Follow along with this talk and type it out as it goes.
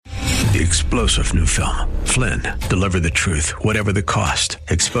The explosive new film, Flynn, Deliver the Truth, Whatever the Cost,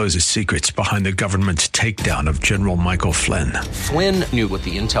 exposes secrets behind the government's takedown of General Michael Flynn. Flynn knew what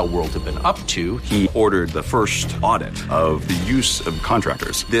the intel world had been up to. He ordered the first audit of the use of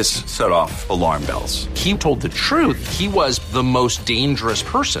contractors. This set off alarm bells. He told the truth. He was the most dangerous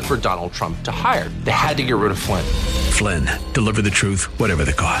person for Donald Trump to hire. They had to get rid of Flynn. Flynn, Deliver the Truth, Whatever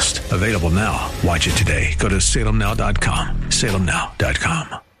the Cost. Available now. Watch it today. Go to salemnow.com.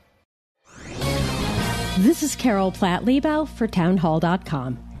 salemnow.com. This is Carol Platt Liebau for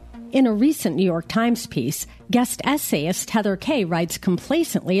townhall.com. In a recent New York Times piece, guest essayist Heather Kay writes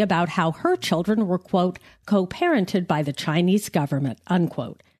complacently about how her children were, quote, co-parented by the Chinese government,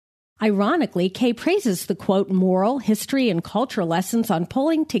 unquote. Ironically, Kay praises the, quote, moral, history, and culture lessons on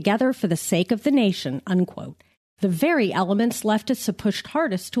pulling together for the sake of the nation, unquote. The very elements leftists have pushed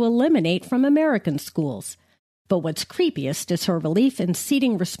hardest to eliminate from American schools. But what's creepiest is her belief in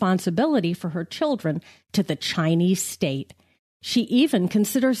ceding responsibility for her children to the Chinese state. She even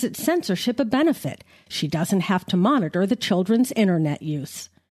considers its censorship a benefit. She doesn't have to monitor the children's internet use.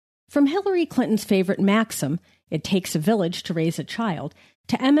 From Hillary Clinton's favorite maxim, it takes a village to raise a child,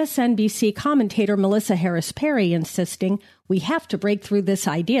 to MSNBC commentator Melissa Harris Perry insisting we have to break through this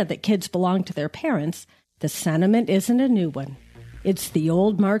idea that kids belong to their parents, the sentiment isn't a new one. It's the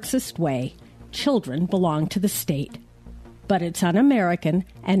old Marxist way. Children belong to the state. But it's un-American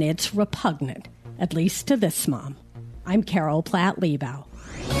and it's repugnant, at least to this mom. I'm Carol Platt Liebau.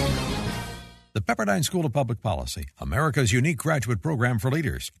 The Pepperdine School of Public Policy, America's unique graduate program for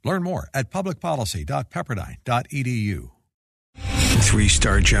leaders. Learn more at publicpolicy.pepperdine.edu.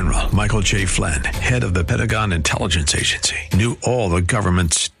 3-star General Michael J. Flynn, head of the Pentagon Intelligence Agency, knew all the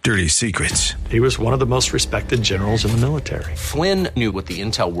government's dirty secrets. He was one of the most respected generals in the military. Flynn knew what the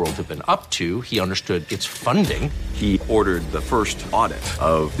intel world had been up to. He understood its funding. He ordered the first audit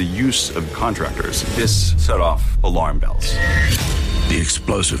of the use of contractors. This set off alarm bells. The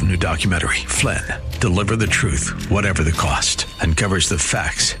explosive new documentary, Flynn, Deliver the Truth, Whatever the Cost, uncovers the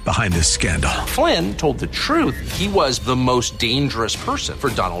facts behind this scandal. Flynn told the truth. He was the most dangerous person for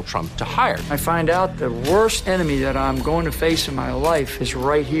Donald Trump to hire. I find out the worst enemy that I'm going to face in my life is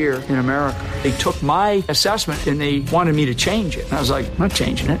right here in America. They took my assessment and they wanted me to change it. And I was like, I'm not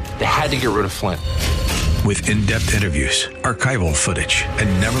changing it. They had to get rid of Flynn. With in-depth interviews, archival footage,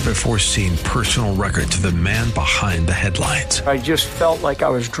 and never-before-seen personal records of the man behind the headlines. I just felt like I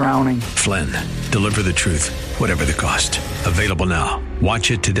was drowning. Flynn, Deliver the Truth, Whatever the Cost. Available now.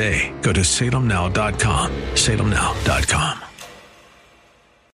 Watch it today. Go to salemnow.com. salemnow.com.